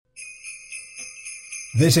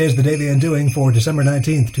This is the Daily Undoing for December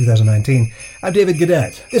 19th, 2019. I'm David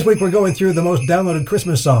Gadet. This week we're going through the most downloaded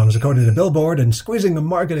Christmas songs according to Billboard and squeezing a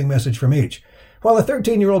marketing message from each. While the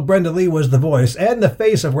 13-year-old Brenda Lee was the voice and the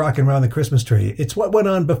face of Rockin' Round the Christmas Tree, it's what went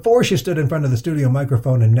on before she stood in front of the studio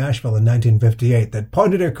microphone in Nashville in 1958 that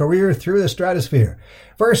pointed her career through the stratosphere.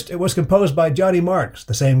 First, it was composed by Johnny Marks,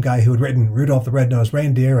 the same guy who had written Rudolph the Red-Nosed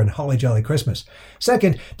Reindeer and Holly Jolly Christmas.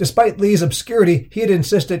 Second, despite Lee's obscurity, he had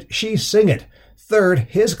insisted she sing it. Third,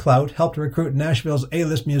 his clout helped recruit Nashville's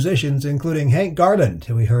A-list musicians, including Hank Garland,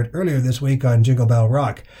 who we heard earlier this week on Jingle Bell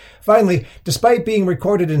Rock. Finally, despite being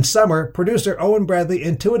recorded in summer, producer Owen Bradley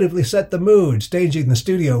intuitively set the mood, staging the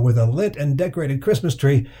studio with a lit and decorated Christmas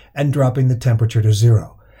tree and dropping the temperature to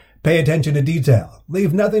 0. Pay attention to detail,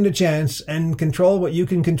 leave nothing to chance, and control what you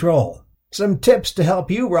can control. Some tips to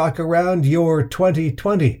help you rock around your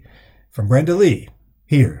 2020 from Brenda Lee,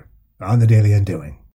 here on The Daily Undoing.